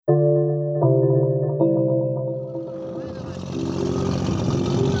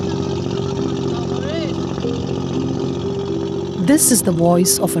This is the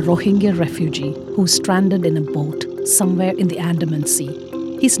voice of a Rohingya refugee who's stranded in a boat somewhere in the Andaman Sea.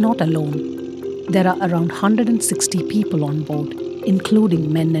 He's not alone. There are around 160 people on board,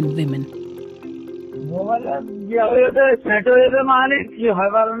 including men and women.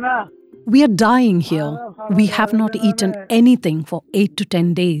 We are dying here. We have not eaten anything for 8 to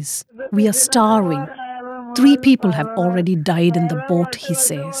 10 days. We are starving. 3 people have already died in the boat, he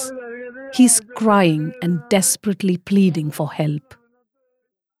says. He's crying and desperately pleading for help.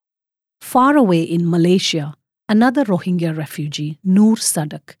 Far away in Malaysia, another Rohingya refugee, Noor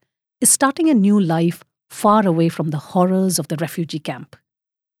Sadak, is starting a new life far away from the horrors of the refugee camp.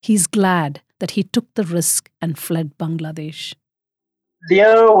 He's glad that he took the risk and fled Bangladesh.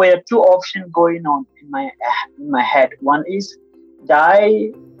 There were 2 options going on in my head. One is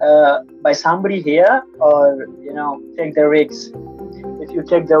die by somebody here, or take the risk. If you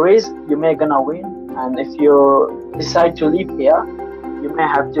take the risk, you may gonna win, and if you decide to live here, you may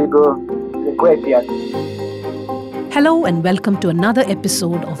have to go to the graveyard. Hello and welcome to another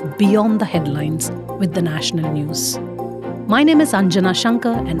episode of Beyond the Headlines with the National News. My name is Anjana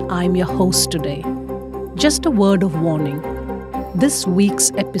Sankar and I'm your host today. Just a word of warning. This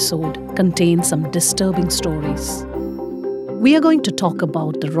week's episode contains some disturbing stories. We are going to talk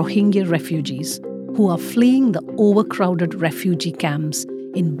about the Rohingya refugees who are fleeing the overcrowded refugee camps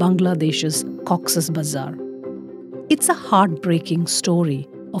in Bangladesh's Cox's Bazar. It's a heartbreaking story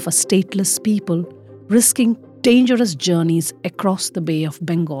of a stateless people risking dangerous journeys across the Bay of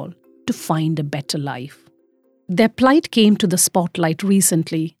Bengal to find a better life. Their plight came to the spotlight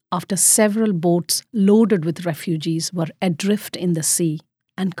recently after several boats loaded with refugees were adrift in the sea,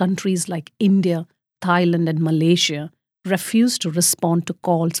 and countries like India, Thailand, and Malaysia refused to respond to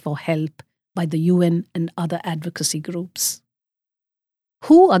calls for help by the UN and other advocacy groups.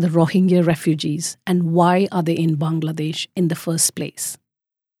 Who are the Rohingya refugees and why are they in Bangladesh in the first place?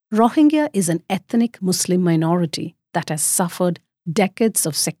 Rohingya is an ethnic Muslim minority that has suffered decades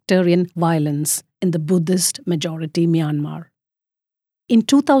of sectarian violence in the Buddhist majority Myanmar. In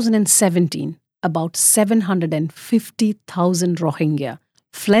 2017, about 750,000 Rohingya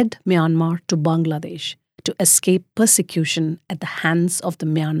fled Myanmar to Bangladesh to escape persecution at the hands of the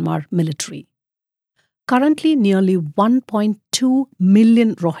Myanmar military. Currently, nearly 1.2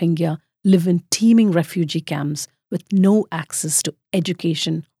 million Rohingya live in teeming refugee camps with no access to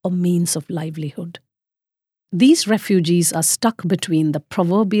education or means of livelihood. These refugees are stuck between the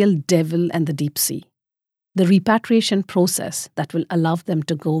proverbial devil and the deep sea. The repatriation process that will allow them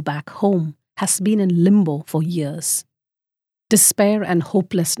to go back home has been in limbo for years. Despair and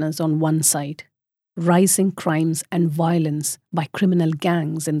hopelessness on one side, rising crimes and violence by criminal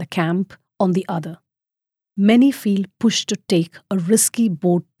gangs in the camp on the other. Many feel pushed to take a risky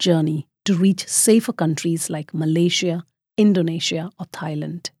boat journey to reach safer countries like Malaysia, Indonesia, or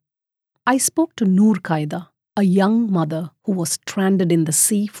Thailand. I spoke to Noor Qaida, a young mother who was stranded in the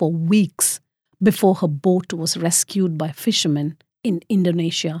sea for weeks before her boat was rescued by fishermen in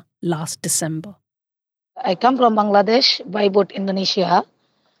Indonesia last December. I come from Bangladesh by boat Indonesia.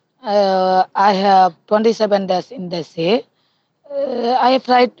 I have 27 days in the sea. I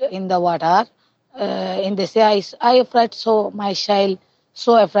afraid in the water. In the sea, I afraid, so my child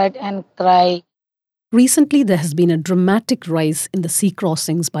so afraid and cry. Recently, there has been a dramatic rise in the sea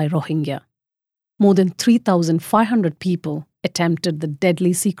crossings by Rohingya. More than 3,500 people attempted the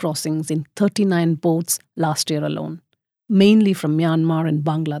deadly sea crossings in 39 boats last year alone, mainly from Myanmar and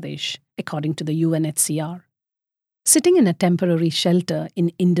Bangladesh, according to the UNHCR. Sitting in a temporary shelter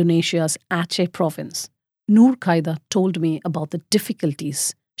in Indonesia's Aceh province, Noor Qaida told me about the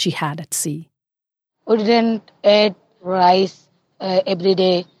difficulties she had at sea. We didn't eat rice every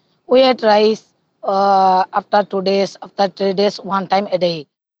day. We ate rice after 2 days, after 3 days, one time a day.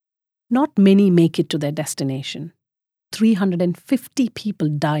 Not many make it to their destination. 350 people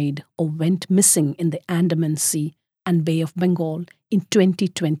died or went missing in the Andaman Sea and Bay of Bengal in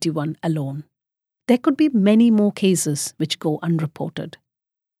 2021 alone. There could be many more cases which go unreported.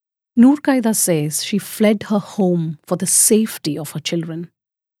 Noor Qaida says she fled her home for the safety of her children.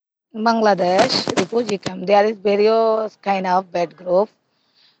 In Bangladesh, refugee camp, there is various kind of bad group.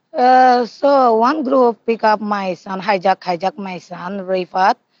 So one group pick up my son, hijack my son,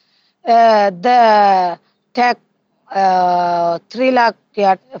 Rifat. They take 3 lakh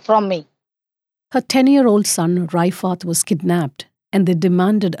from me. Her 10-year-old son, Rifat, was kidnapped and they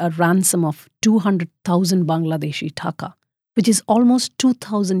demanded a ransom of 200,000 Bangladeshi taka, which is almost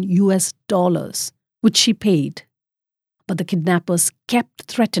 $2,000, which she paid. But the kidnappers kept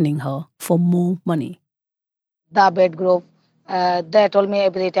threatening her for more money. The bad group, they told me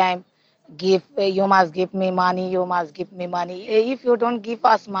every time, give you must give me money, you must give me money. If you don't give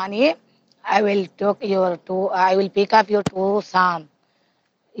us money, I will pick up your two son.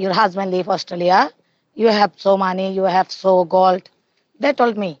 Your husband leave Australia, you have so money, you have so gold. They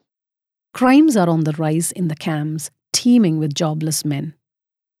told me. Crimes are on the rise in the camps, teeming with jobless men.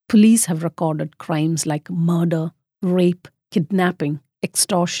 Police have recorded crimes like murder, rape, kidnapping,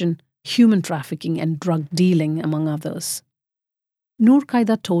 extortion, human trafficking, and drug dealing, among others. Noor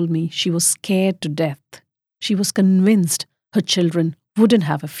Qaida told me she was scared to death. She was convinced her children wouldn't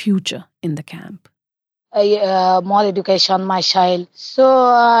have a future in the camp. More education my child, so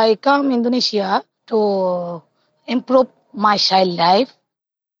I come Indonesia to improve my child life.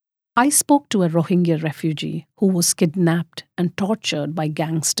 I spoke to a Rohingya refugee who was kidnapped and tortured by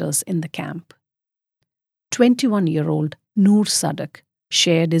gangsters in the camp. 21-year-old Noor Sadak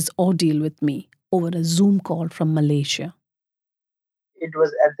shared his ordeal with me over a Zoom call from Malaysia. It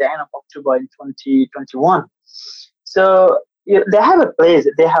was at the end of October in 2021. So they have a place.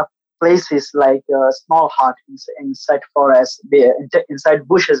 They have places like a small hut inside forest, inside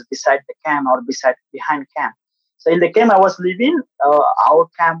bushes beside the camp or beside behind camp. So in the camp I was living, our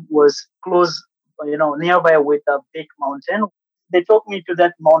camp was close, nearby with a big mountain. They took me to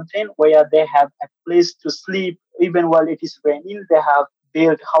that mountain where they have a place to sleep even while it is raining. They have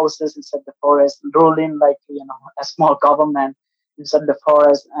built houses inside the forest, rolling like a small government inside the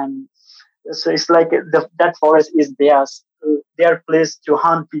forest, and so it's like that forest is their place to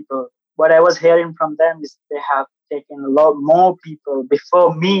hunt people. What I was hearing from them is they have taken a lot more people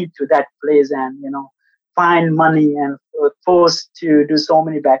before me to that place, and find money and forced to do so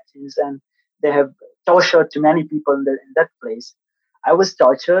many bad things, and they have tortured too many people in that place. I was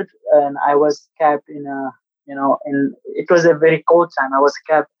tortured, and I was kept in a in it was a very cold time. I was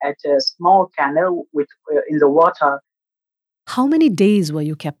kept at a small canal with in the water. How many days were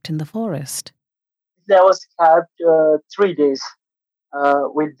you kept in the forest? I was kept 3 days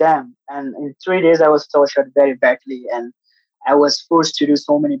with them, and in 3 days I was tortured very badly, and I was forced to do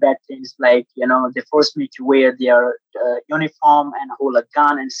so many bad things. Like they forced me to wear their uniform and hold a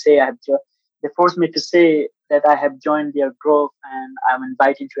gun and say they forced me to say that I have joined their group and I'm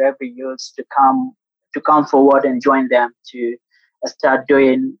invited to every youth to come forward and join them to start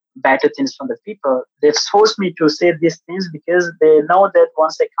doing better things from the people. They forced me to say these things because they know that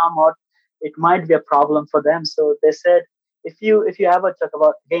once I come out, it might be a problem for them. So they said, if you ever talk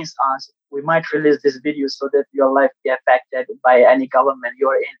about against us, we might release this video so that your life be affected by any government you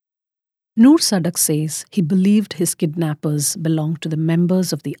are in. Noor Sadak says he believed his kidnappers belonged to the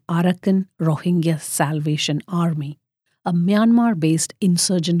members of the Arakan Rohingya Salvation Army, a Myanmar based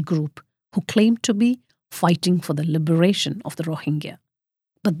insurgent group who claimed to be fighting for the liberation of the Rohingya.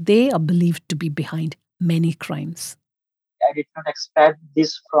 But they are believed to be behind many crimes. I did not expect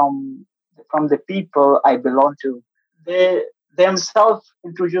this from the people I belong to. They themselves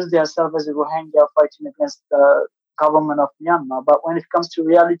introduce themselves as a Rohingya fighting against the government of Myanmar. But when it comes to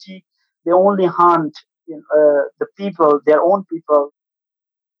reality, they only hunt the people, their own people.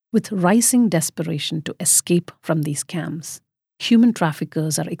 With rising desperation to escape from these camps, human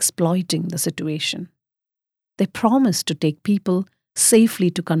traffickers are exploiting the situation. They promise to take people safely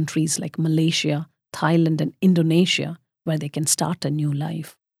to countries like Malaysia, Thailand, and Indonesia, where they can start a new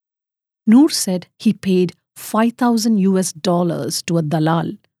life. Noor said he paid 5,000 US dollars to a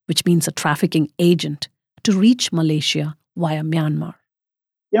dalal, which means a trafficking agent, to reach Malaysia via Myanmar.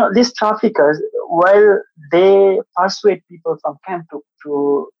 These traffickers, while they persuade people from camp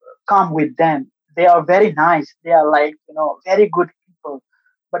to come with them, they are very nice. They are like, very good people.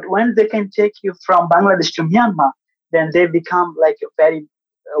 But when they can take you from Bangladesh to Myanmar, then they become like very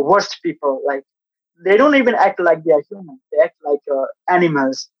worst people. Like they don't even act like they are human. They act like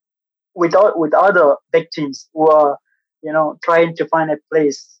animals with other victims who are, trying to find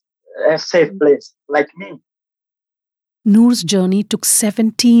a safe place, like me. Noor's journey took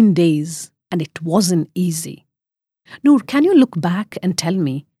 17 days, and it wasn't easy. Noor, can you look back and tell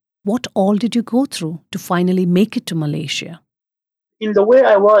me what all did you go through to finally make it to Malaysia? In the way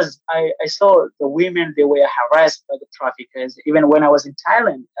I saw the women, they were harassed by the traffickers. Even when I was in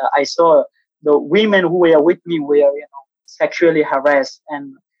Thailand, I saw the women who were with me were, sexually harassed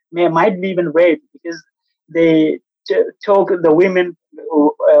and might be even raped because they took the women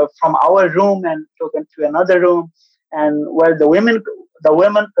from our room and took them to another room. And while the woman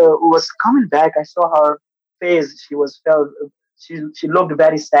who was coming back, I saw her face. She looked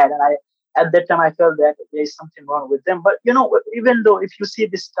very sad, and at that time I felt that there is something wrong with them. But even though if you see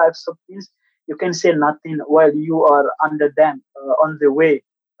these types of things, you can say nothing while you are under them on the way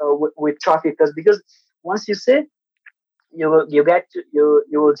with traffickers, because once you say you will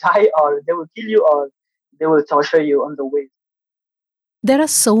die, or they will kill you, or they will torture you on the way. There are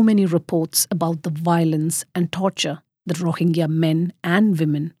so many reports about the violence and torture that Rohingya men and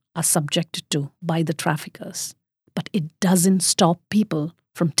women are subjected to by the traffickers. But it doesn't stop people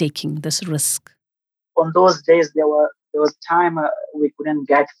from taking this risk. On those days, there was time we couldn't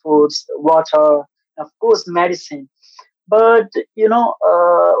get foods, water, of course, medicine. But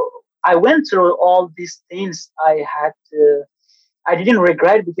I went through all these things. I didn't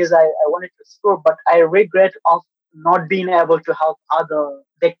regret because I wanted to explore, but I regret of not being able to help other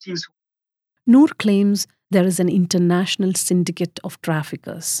victims. Noor claims there is an international syndicate of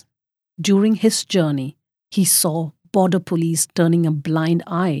traffickers. During his journey, he saw border police turning a blind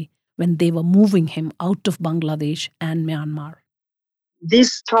eye when they were moving him out of Bangladesh and Myanmar.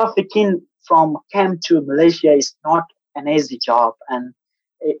 This trafficking from camp to Malaysia is not an easy job, and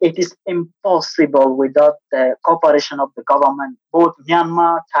it is impossible without the cooperation of the government, both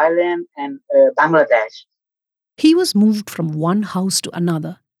Myanmar, Thailand, and Bangladesh. He was moved from one house to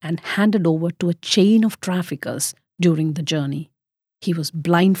another and handed over to a chain of traffickers during the journey. He was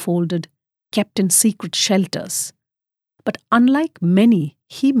blindfolded, kept in secret shelters. But unlike many,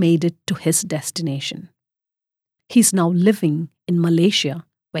 he made it to his destination. He's now living in Malaysia,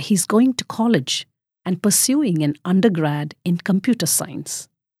 where he's going to college and pursuing an undergrad in computer science.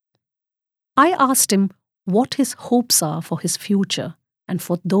 I asked him what his hopes are for his future and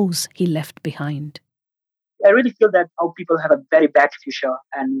for those he left behind. I really feel that our people have a very bad future,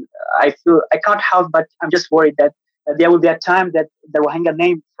 and I feel I can't help but I'm just worried that there will be a time that the Rohingya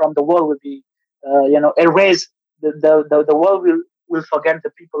name from the world will be, erased. The world will forget the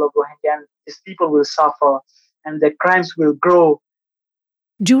people of Rohingya, and these people will suffer, and the crimes will grow.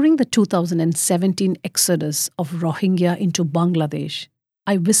 During the 2017 exodus of Rohingya into Bangladesh,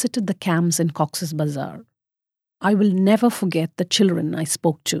 I visited the camps in Cox's Bazar. I will never forget the children I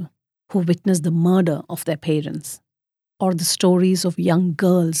spoke to who witnessed the murder of their parents, or the stories of young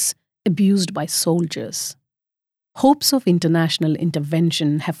girls abused by soldiers. Hopes of international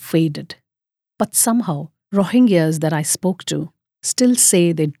intervention have faded, but somehow Rohingyas that I spoke to still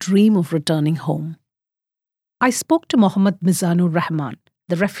say they dream of returning home. I spoke to Mohammad Mizanur Rahman,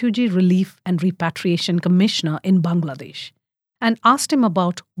 the Refugee Relief and Repatriation Commissioner in Bangladesh, and asked him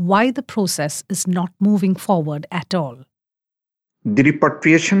about why the process is not moving forward at all. The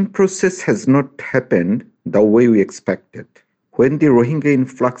repatriation process has not happened the way we expected. When the Rohingya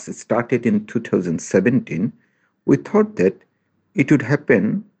influx started in 2017, we thought that it would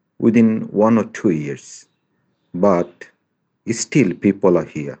happen within 1 or 2 years. But still people are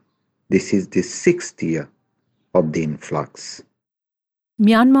here. This is the 6th year of the influx.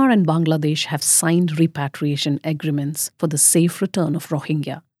 Myanmar and Bangladesh have signed repatriation agreements for the safe return of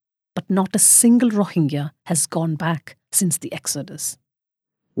Rohingya, but not a single Rohingya has gone back since the exodus.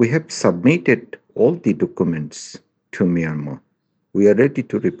 We have submitted all the documents to Myanmar. We are ready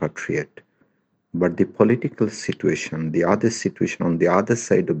to repatriate. But the political situation, the other situation on the other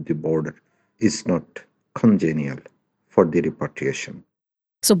side of the border is not congenial for the repatriation.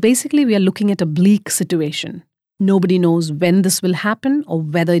 So basically, we are looking at a bleak situation. Nobody knows when this will happen or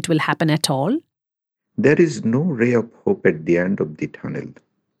whether it will happen at all. There is no ray of hope at the end of the tunnel.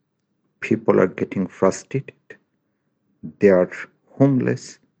 People are getting frustrated. They are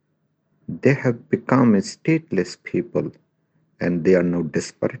homeless. They have become stateless people, and they are now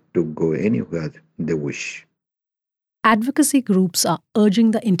desperate to go anywhere they wish. Advocacy groups are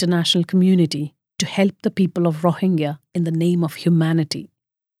urging the international community to help the people of Rohingya in the name of humanity.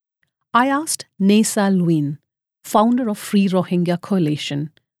 I asked Nesa Luin, founder of Free Rohingya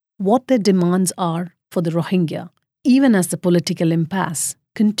Coalition, what their demands are for the Rohingya, even as the political impasse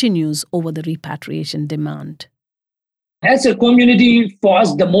continues over the repatriation demand. As a community, for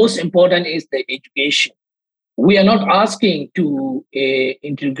us, the most important is the education. We are not asking to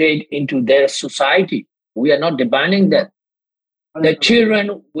integrate into their society. We are not demanding that. The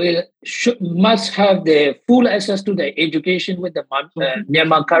children must have the full access to the education with the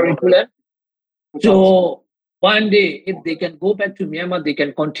Myanmar curriculum. So one day, if they can go back to Myanmar, they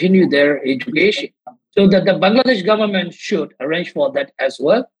can continue their education. So that the Bangladesh government should arrange for that as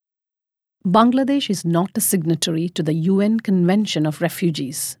well. Bangladesh is not a signatory to the UN Convention of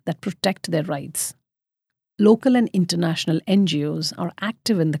Refugees that protect their rights. Local and international NGOs are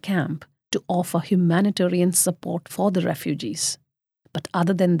active in the camp to offer humanitarian support for the refugees. But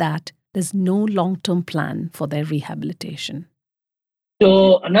other than that, there's no long-term plan for their rehabilitation.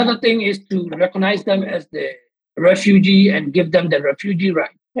 So another thing is to recognize them as the refugee and give them the refugee right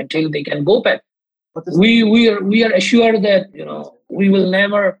until they can go back. We are assured that we will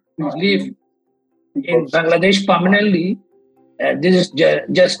never leave in Bangladesh permanently. This is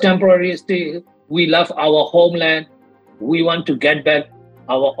just temporary still. We love our homeland. We want to get back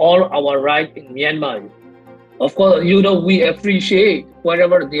all our right in Myanmar. Of course, we appreciate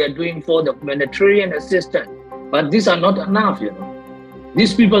whatever they are doing for the humanitarian assistance, but these are not enough.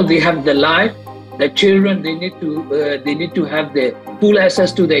 These people, they have the life, the children, they need to have the full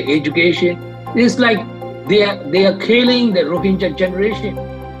access to their education. It's like they are killing the Rohingya generation.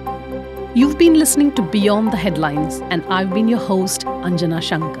 You've been listening to Beyond the Headlines, and I've been your host, Anjana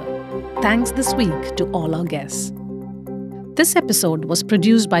Sankar. Thanks this week to all our guests. This episode was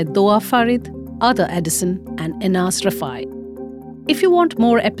produced by Doa Farid, Ada Edison, and Inas Rafai. If you want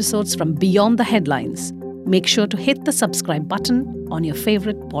more episodes from Beyond the Headlines, make sure to hit the subscribe button on your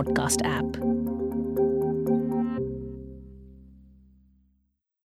favorite podcast app.